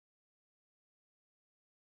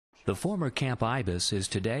The former Camp Ibis is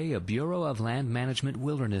today a Bureau of Land Management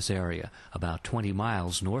wilderness area about 20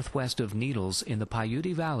 miles northwest of Needles in the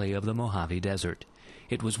Paiute Valley of the Mojave Desert.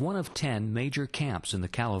 It was one of 10 major camps in the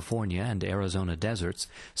California and Arizona deserts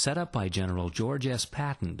set up by General George S.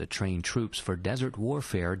 Patton to train troops for desert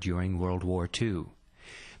warfare during World War II.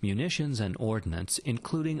 Munitions and ordnance,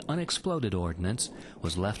 including unexploded ordnance,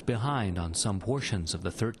 was left behind on some portions of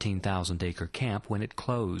the 13,000-acre camp when it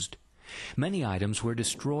closed. Many items were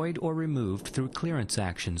destroyed or removed through clearance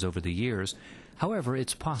actions over the years. However,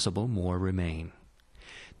 it's possible more remain.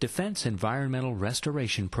 Defense Environmental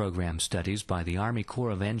Restoration Program studies by the Army Corps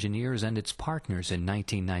of Engineers and its partners in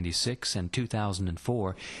 1996 and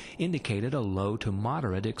 2004 indicated a low to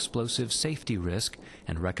moderate explosive safety risk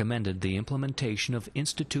and recommended the implementation of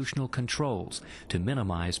institutional controls to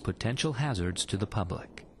minimize potential hazards to the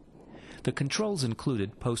public. The controls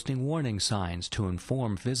included posting warning signs to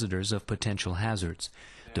inform visitors of potential hazards,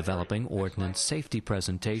 developing ordnance safety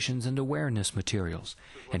presentations and awareness materials,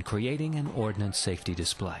 and creating an ordnance safety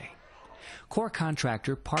display. Corps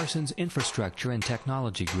contractor Parsons Infrastructure and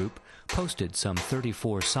Technology Group posted some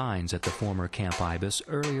 34 signs at the former Camp Ibis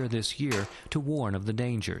earlier this year to warn of the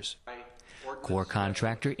dangers. Corps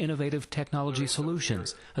contractor Innovative Technology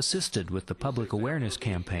Solutions assisted with the public awareness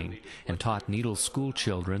campaign and taught Needles school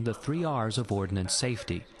children the 3 R's of ordnance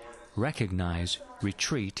safety: recognize,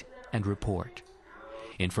 retreat, and report.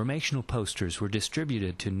 Informational posters were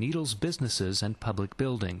distributed to Needles businesses and public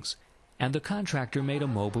buildings, and the contractor made a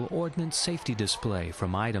mobile ordnance safety display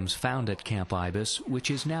from items found at Camp Ibis,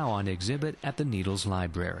 which is now on exhibit at the Needles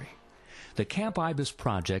Library. The Camp Ibis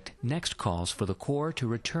project next calls for the Corps to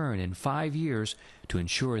return in 5 years to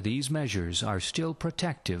ensure these measures are still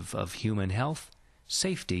protective of human health,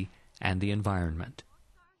 safety, and the environment.